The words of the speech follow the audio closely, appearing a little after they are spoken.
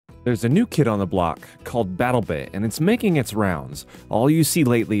There's a new kid on the block called Battlebit, and it's making its rounds. All you see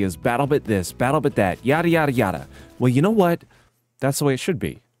lately is Battlebit this, Battlebit that, yada yada yada. Well, you know what? That's the way it should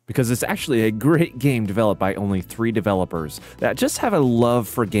be. Because it's actually a great game developed by only 3 developers that just have a love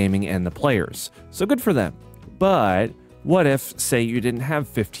for gaming and the players. So good for them. But what if, say, you didn't have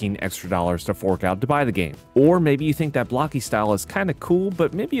 $15 extra to fork out to buy the game? Or maybe you think that blocky style is kind of cool,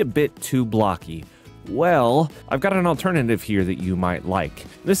 but maybe a bit too blocky. Well, I've got an alternative here that you might like.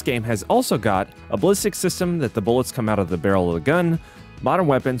 This game has also got a ballistic system that the bullets come out of the barrel of the gun, modern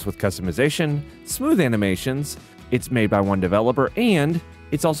weapons with customization, smooth animations, it's made by one developer, and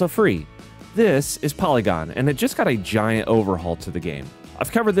it's also free. This is Polygon, and it just got a giant overhaul to the game.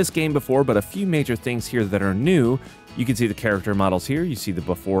 I've covered this game before, but a few major things here that are new. You can see the character models here, you see the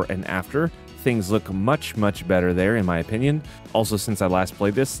before and after. Things look much, much better there, in my opinion. Also, since I last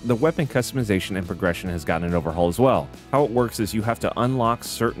played this, the weapon customization and progression has gotten an overhaul as well. How it works is you have to unlock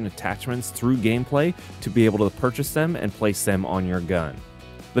certain attachments through gameplay to be able to purchase them and place them on your gun.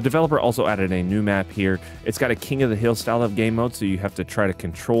 The developer also added a new map here. It's got a King of the Hill style of game mode, so you have to try to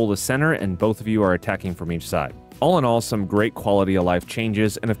control the center, and both of you are attacking from each side. All in all, some great quality of life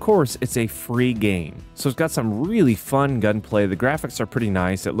changes, and of course, it's a free game. So it's got some really fun gunplay, the graphics are pretty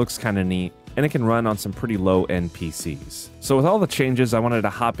nice, it looks kind of neat, and it can run on some pretty low-end PCs. So with all the changes, I wanted to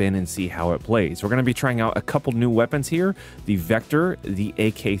hop in and see how it plays. We're going to be trying out a couple new weapons here, the Vector, the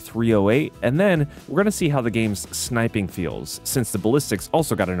AK-308, and then we're going to see how the game's sniping feels, since the ballistics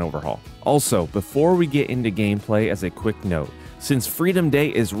also got an overhaul. Also, before we get into gameplay, as a quick note, since Freedom Day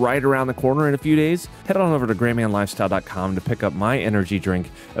is right around the corner in a few days, head on over to grandmanlifestyle.com to pick up my energy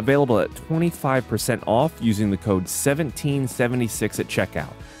drink, available at 25% off using the code 1776 at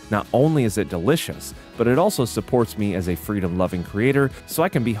checkout. Not only is it delicious, but it also supports me as a freedom-loving creator, so I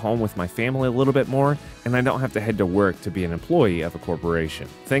can be home with my family a little bit more, and I don't have to head to work to be an employee of a corporation.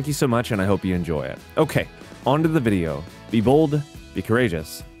 Thank you so much, and I hope you enjoy it. Okay, on to the video. Be bold, be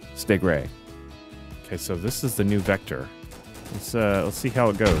courageous, stay gray. Okay, so this is the new Vector. Let's see how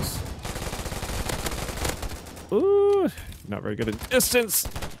it goes. Ooh, not very good at distance.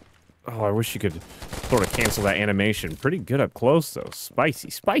 Oh, I wish you could sort of cancel that animation. Pretty good up close, though. Spicy,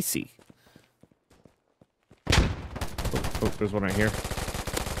 spicy. Oh, there's one right here.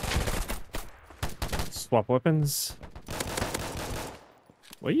 Swap weapons.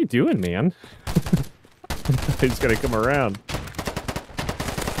 What are you doing, man? He's gonna come around.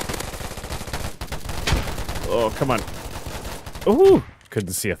 Oh, come on. Ooh,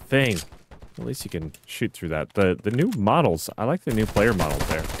 couldn't see a thing. At least you can shoot through that. The new models, I like the new player models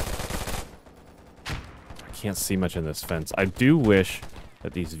there. I can't see much in this fence. I do wish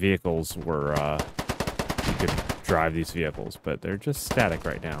that these vehicles were, you could drive these vehicles, but they're just static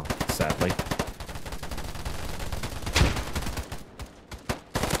right now, sadly.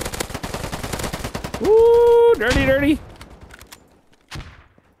 Ooh, dirty, dirty.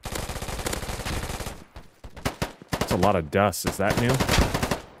 A lot of dust. Is that new?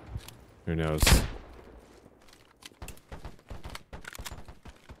 Who knows?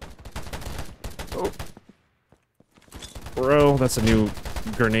 Oh. Bro, that's a new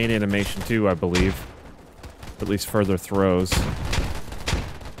grenade animation too, I believe. At least further throws.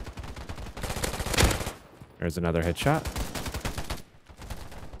 There's another headshot.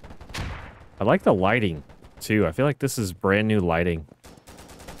 I like the lighting too. I feel like this is brand new lighting.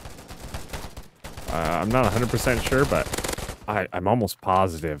 I'm not 100% sure, but I'm almost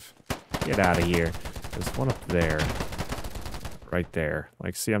positive. Get out of here. There's one up there. Right there.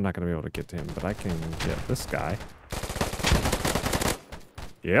 Like, see, I'm not going to be able to get to him, but I can get this guy.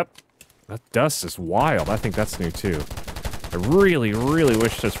 Yep. That dust is wild. I think that's new, too. I really, really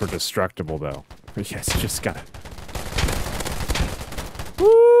wish this were destructible, though. Yes, just got it.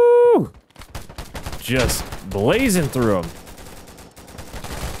 Woo! Just blazing through them.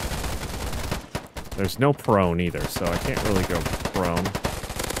 There's no prone either, so I can't really go prone.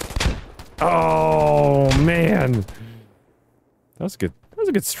 Oh, man. That was good. That was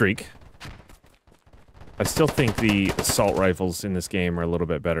a good streak. I still think the assault rifles in this game are a little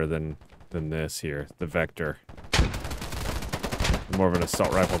bit better than this here, the Vector. I'm more of an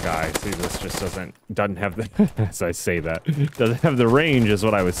assault rifle guy. See, this just doesn't have the, as I say that, doesn't have the range is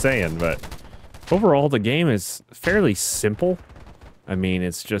what I was saying, but overall the game is fairly simple. I mean,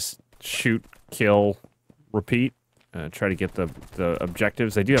 it's just shoot, kill, repeat, try to get the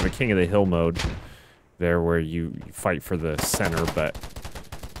objectives. They do have a King of the Hill mode there where you fight for the center, but,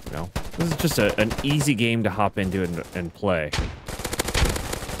 you know, this is just an easy game to hop into and play.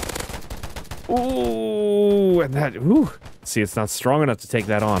 Ooh, and that, ooh. See, it's not strong enough to take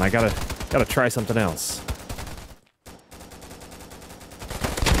that on. I gotta try something else.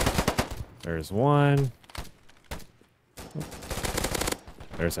 There's one.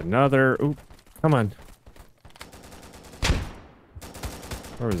 There's another. Ooh, come on.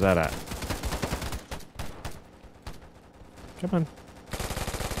 Where was that at? Come on.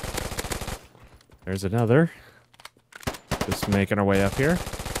 There's another. Just making our way up here.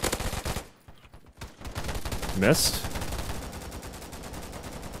 Missed.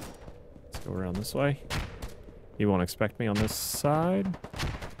 Let's go around this way. He won't expect me on this side.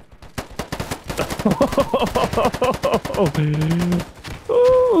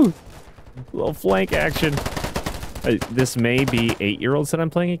 Ooh, little flank action. This may be 8-year-olds that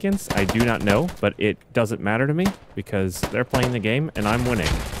I'm playing against. I do not know, but it doesn't matter to me because they're playing the game and I'm winning.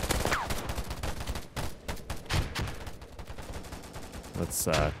 Let's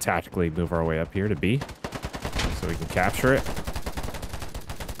tactically move our way up here to B so we can capture it.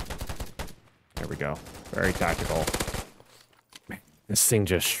 There we go. Very tactical. Man, this thing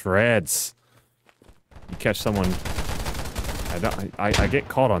just shreds. You catch someone... I get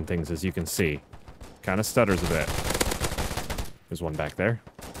caught on things, as you can see. Kind of stutters a bit. There's one back there.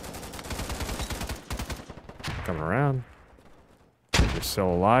 Coming around. If you're still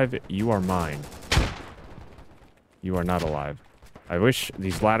alive, you are mine. You are not alive. I wish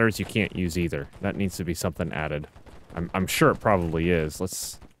these ladders you can't use either. That needs to be something added. I'm sure it probably is.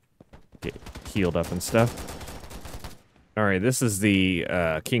 Let's get healed up and stuff. Alright, this is the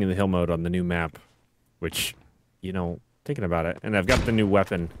King of the Hill mode on the new map. Which, you know, thinking about it. And I've got the new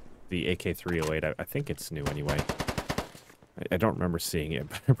weapon, the AK-308. I think it's new anyway. I don't remember seeing it,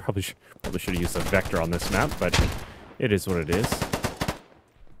 but I probably should have used a Vector on this map, but it is what it is.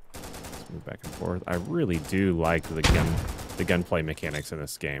 Let's move back and forth. I really do like the gunplay mechanics in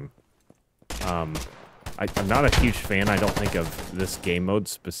this game. I'm not a huge fan, I don't think, of this game mode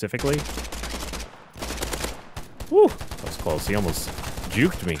specifically. Woo! That was close. He almost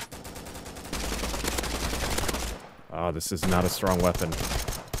juked me. Oh, this is not a strong weapon.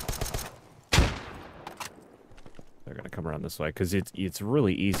 They're gonna come around this way, because it's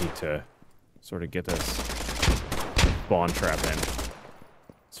really easy to sort of get this spawn trap in.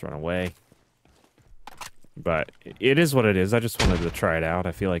 Let's run away. But it is what it is. I just wanted to try it out.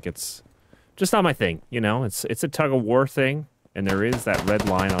 I feel like it's just not my thing, you know? It's a tug-of-war thing, and there is that red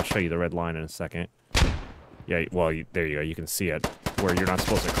line. I'll show you the red line in a second. Yeah, well, there you go. You can see it where you're not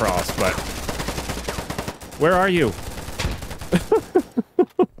supposed to cross, but... Where are you?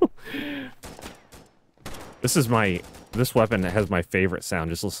 This weapon has my favorite sound.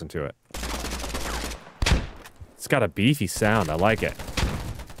 Just listen to it. It's got a beefy sound. I like it.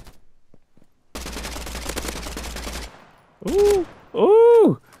 Ooh,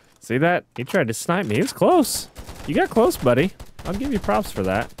 ooh. See that? He tried to snipe me. He was close. You got close, buddy. I'll give you props for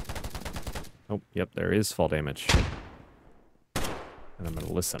that. Oh, yep, there is fall damage. And I'm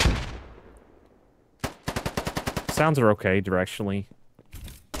gonna listen. Sounds are okay directionally.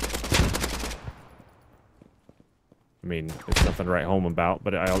 I mean, it's nothing to write home about,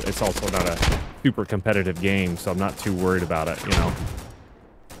 but it's also not a super competitive game, so I'm not too worried about it, you know.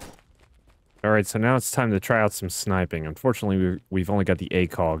 Alright, so now it's time to try out some sniping. Unfortunately, we've only got the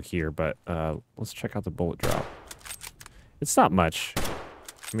ACOG here, but let's check out the bullet drop. It's not much.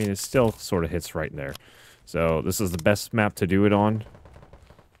 I mean, it still sort of hits right there. So this is the best map to do it on.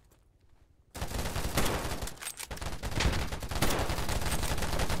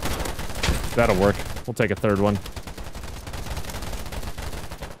 That'll work. We'll take a third one.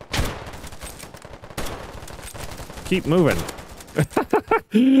 Keep moving.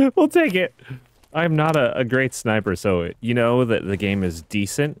 We'll take it. I'm not a great sniper, so you know that the game is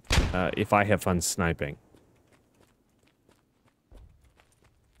decent if I have fun sniping.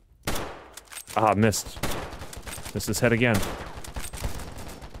 Ah, missed. Missed his head again.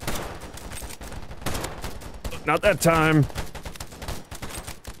 Not that time.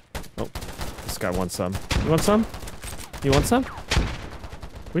 Oh, this guy wants some. You want some? You want some?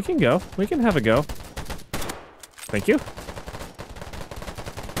 We can go. We can have a go. Thank you.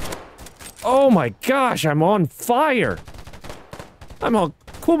 Oh my gosh, I'm on fire! I'm all...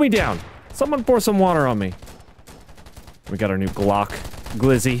 Cool me down. Someone pour some water on me. We got our new Glock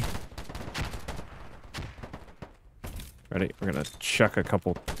Glizzy. Ready? We're gonna chuck a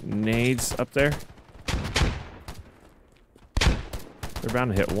couple nades up there. They're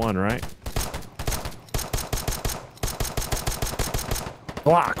bound to hit one, right?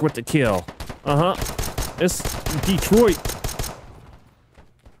 Glock with the kill. Uh-huh. It's Detroit.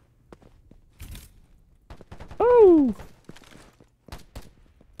 Oh!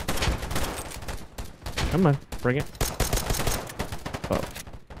 Come on, bring it. Oh.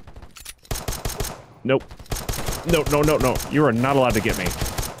 Nope. No, no, no, no. You are not allowed to get me.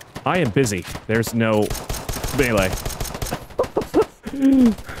 I am busy. There's no melee.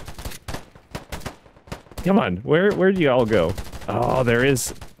 Come on, where do you all go? Oh, there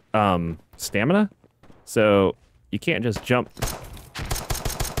is stamina, so you can't just jump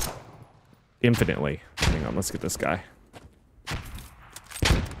infinitely. Hang on, let's get this guy.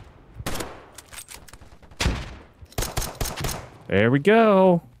 There we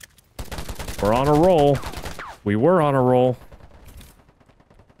go. We're on a roll. We were on a roll.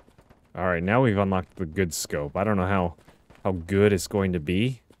 All right, now we've unlocked the good scope. I don't know how good it's going to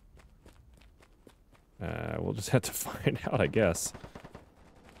be. We'll just have to find out, I guess.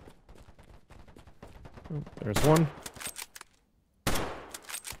 Oh, there's one. I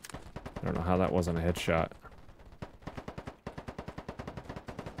don't know how that wasn't a headshot.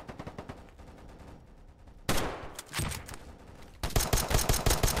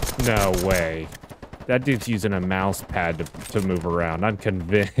 No way. That dude's using a mouse pad to move around. I'm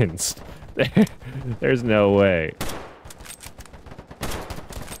convinced. There's no way.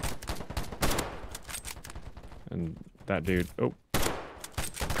 And that dude... Oh.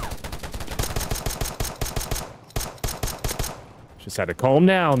 Just had to calm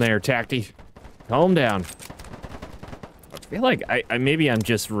down there, Tacty. Calm down. I feel like maybe I'm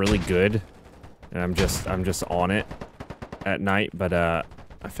just really good. And I'm just on it at night, but I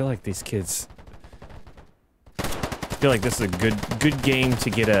feel like these kids... I feel like this is a good game to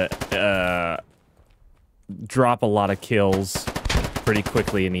get a drop a lot of kills pretty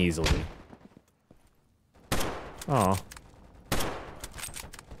quickly and easily. Aw.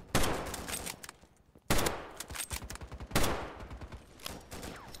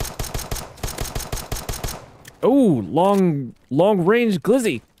 Oh, long range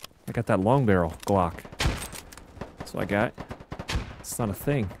glizzy. I got that long barrel Glock. That's what I got. It's not a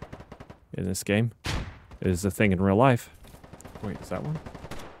thing in this game. It is a thing in real life. Wait, is that one?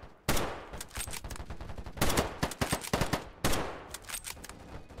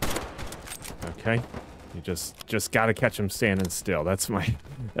 Okay. You just gotta catch them standing still. That's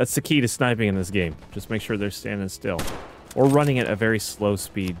the key to sniping in this game. Just make sure they're standing still. Or running at a very slow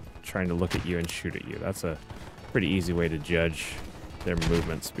speed, trying to look at you and shoot at you. That's a pretty easy way to judge their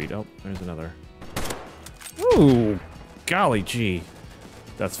movement speed. Oh, there's another. Ooh, golly gee.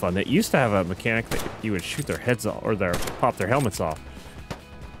 That's fun. They used to have a mechanic that you would shoot their heads off, or pop their helmets off.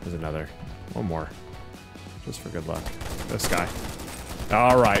 There's another. One more. Just for good luck. This guy.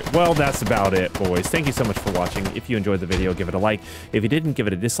 Alright, well that's about it, boys. Thank you so much for watching. If you enjoyed the video, give it a like. If you didn't, give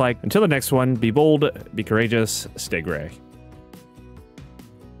it a dislike. Until the next one, be bold, be courageous, stay gray.